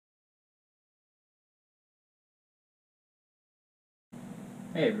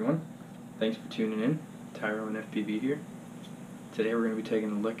Hey everyone, thanks for tuning in. Tyro and FPV here. Today we're going to be taking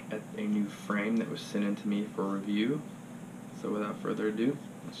a look at a new frame that was sent in to me for review. So without further ado,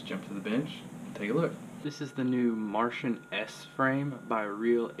 let's jump to the bench and take a look. This is the new Martian S frame by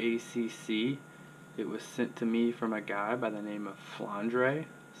RealACC. It was sent to me from a guy by the name of Flandre,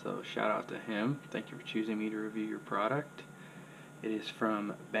 so shout out to him. Thank you for choosing me to review your product. It is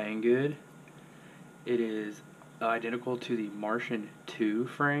from Banggood. It is identical to the Martian 2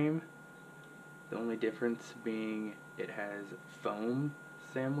 frame, the only difference being it has foam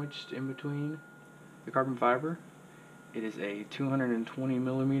sandwiched in between the carbon fiber. It is a 220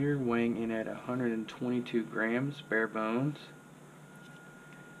 millimeter weighing in at 122 grams bare bones.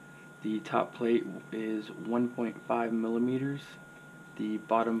 The top plate is 1.5 millimeters, the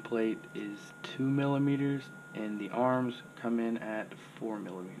bottom plate is 2 millimeters, and the arms come in at 4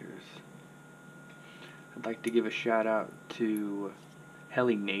 millimeters. I'd like to give a shout out to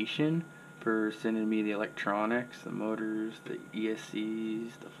Heli Nation for sending me the electronics, the motors, the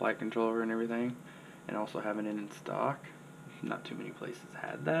ESC'S, the flight controller and everything, and also having it in stock. Not too many places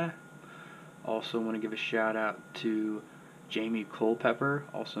had that. Also want to give a shout out to Jamie Culpepper,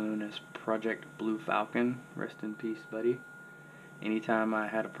 also known as Project Blue Falcon. Rest in peace, buddy. Anytime I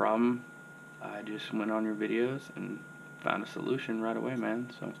had a problem, I just went on your videos and found a solution right away, man.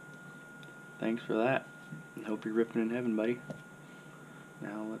 So thanks for that. I hope you're ripping in heaven, buddy.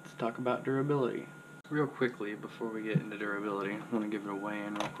 Now let's talk about durability. Real quickly, before we get into durability, I want to give it a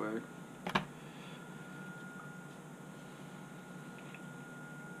weigh-in real quick.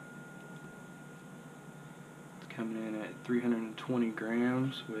 It's coming in at 320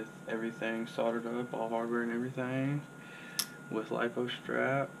 grams with everything soldered up, all hardware and everything. With LiPo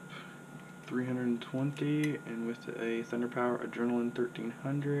strap, 320, and with a Thunder Power Adrenaline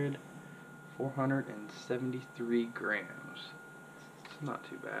 1300. 473 grams. It's not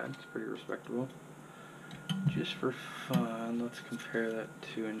too bad. It's pretty respectable. Just for fun, let's compare that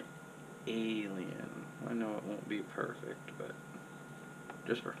to an Alien. I know it won't be perfect, but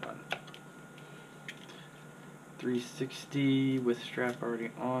just for fun. 360 with strap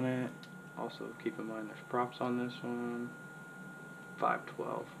already on it. Also keep in mind there's props on this one.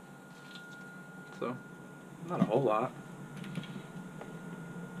 512. So, not a whole lot.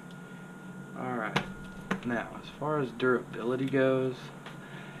 Alright, now as far as durability goes,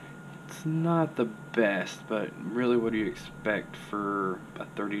 it's not the best, but really what do you expect for a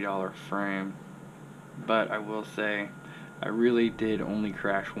 $30 frame? But I will say, I really did only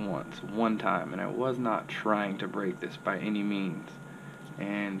crash one time, and I was not trying to break this by any means.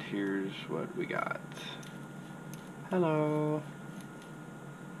 And here's what we got. Hello!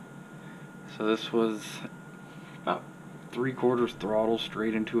 So this was about 3/4 throttle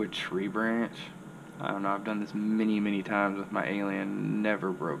straight into a tree branch. I don't know, I've done this many times with my Alien,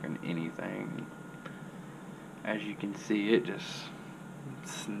 never broken anything. As you can see, it just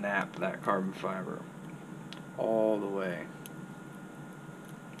snapped that carbon fiber all the way.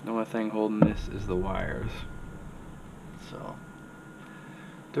 The only thing holding this is the wires. So,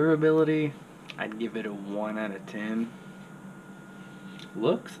 durability, I'd give it a 1 out of 10.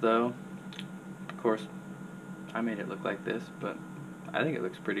 Looks though, of course, I made it look like this, but I think it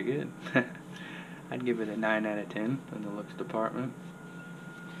looks pretty good. I'd give it a 9 out of 10 in the looks department.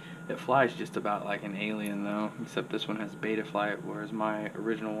 It flies just about like an Alien though, except this one has beta flight, whereas my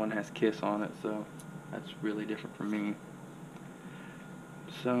original one has KISS on it, so that's really different for me.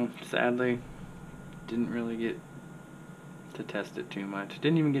 So, sadly, didn't really get to test it too much.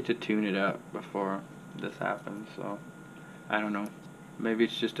 Didn't even get to tune it up before this happened, so I don't know. Maybe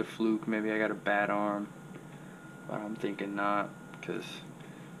it's just a fluke, maybe I got a bad arm. But I'm thinking not, because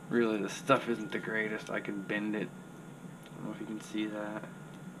really the stuff isn't the greatest. I can bend it. I don't know if you can see that.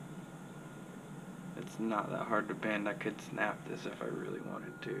 It's not that hard to bend. I could snap this if I really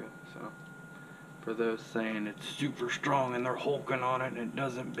wanted to. So, for those saying it's super strong and they're hulking on it and it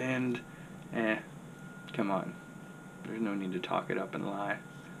doesn't bend, come on. There's no need to talk it up and lie.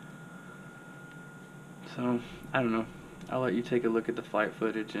 So, I don't know. I'll let you take a look at the flight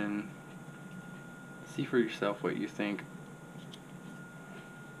footage and see for yourself what you think.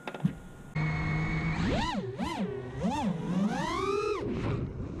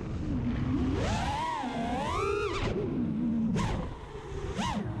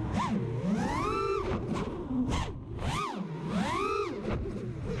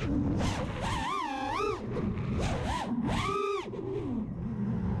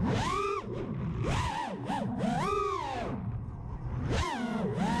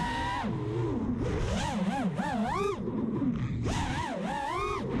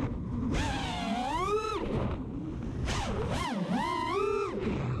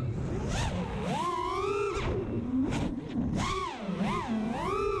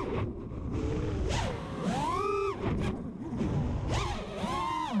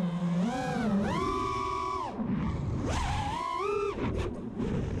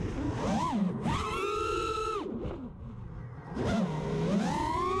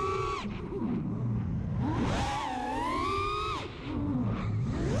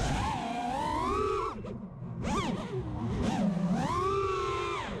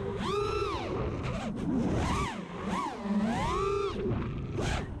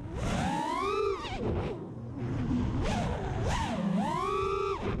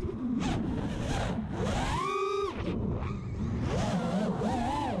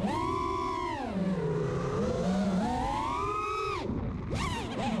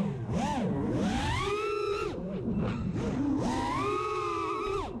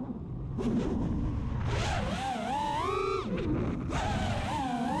 Full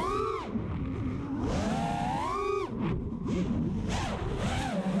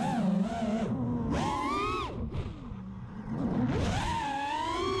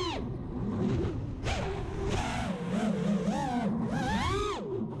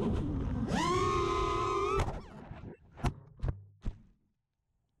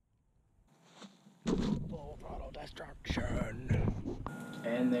throttle destruction.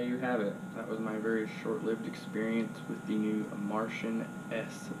 And there you have it. That was my very short-lived experience with the new Martian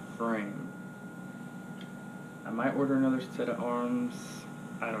S frame. I might order another set of arms.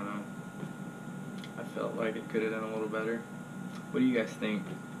 I don't know. I felt like it could have done a little better. What do you guys think?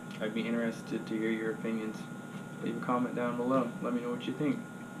 I'd be interested to hear your opinions. Leave a comment down below. Let me know what you think.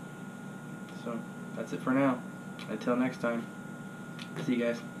 So, that's it for now. Until next time. See you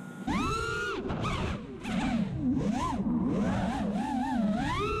guys.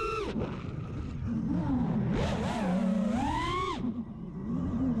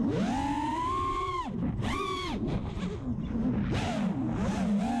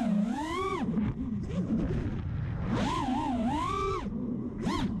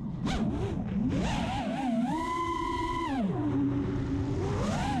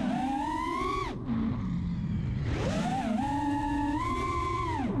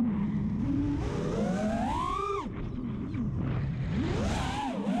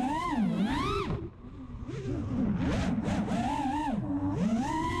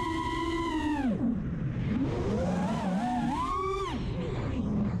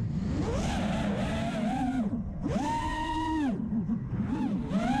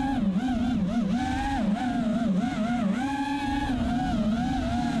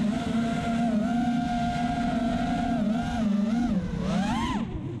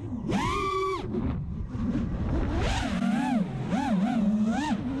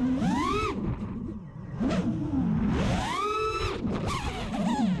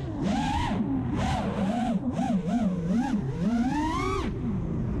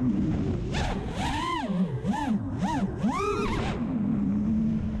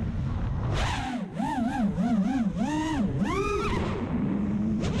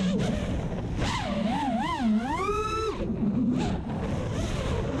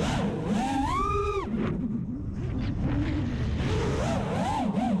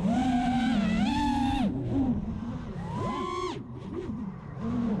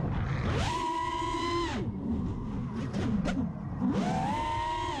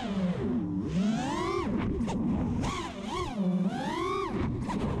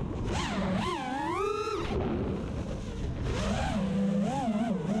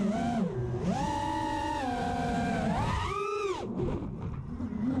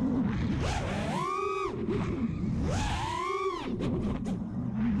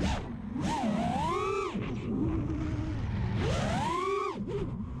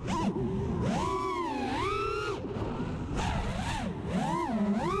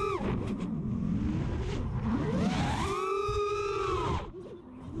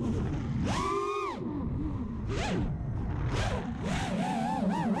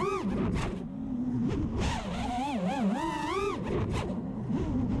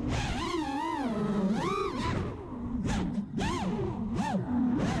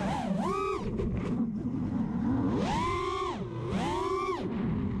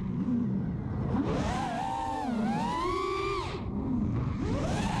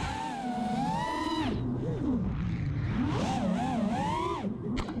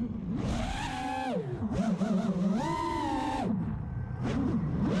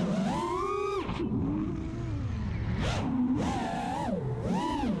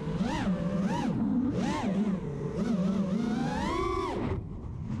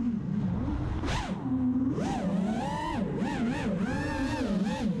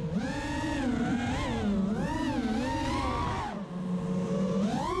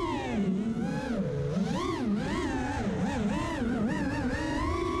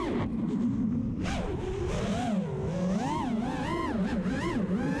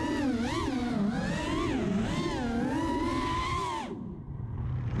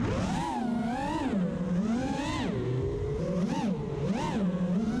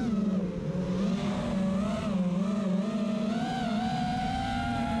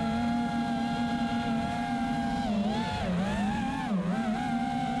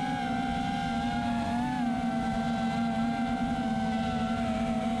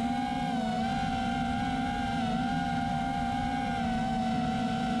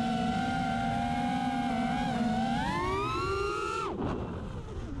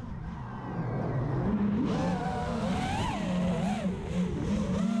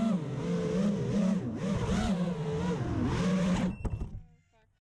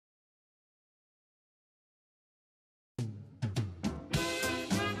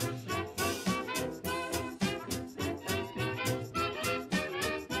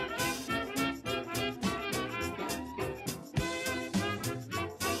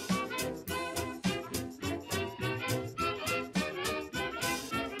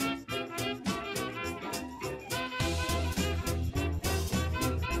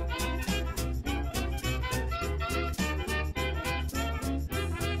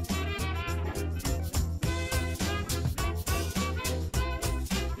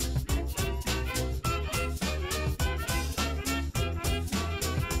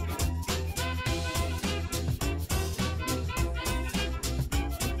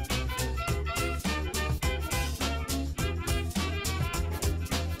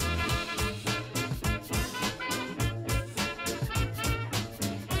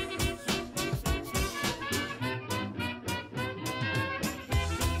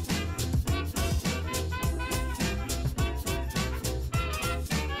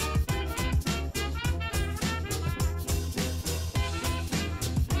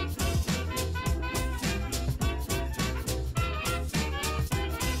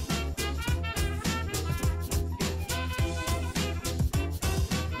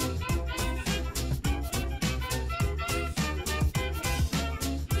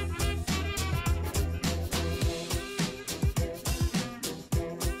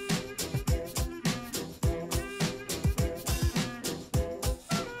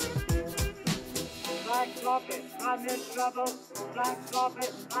 coffee, I'm in trouble. Black coffee,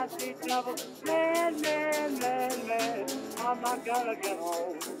 I see trouble. Man, man, man, man, I'm not gonna get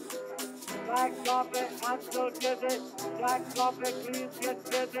home. Black coffee, I'm so dizzy. Black coffee, please get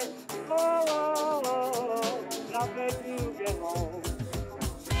busy. Oh, oh, oh, oh, nothing to get home.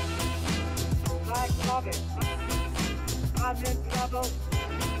 Black coffee, I'm in trouble.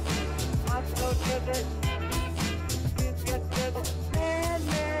 I'm so dizzy. Please get busy. Man,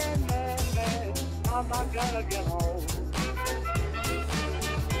 man, man, man, I'm not gonna get home.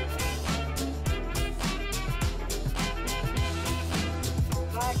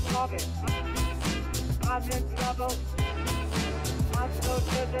 Black coffee, I'm in trouble. I'm so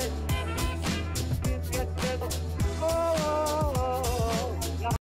dizzy. Please get busy. Oh, oh,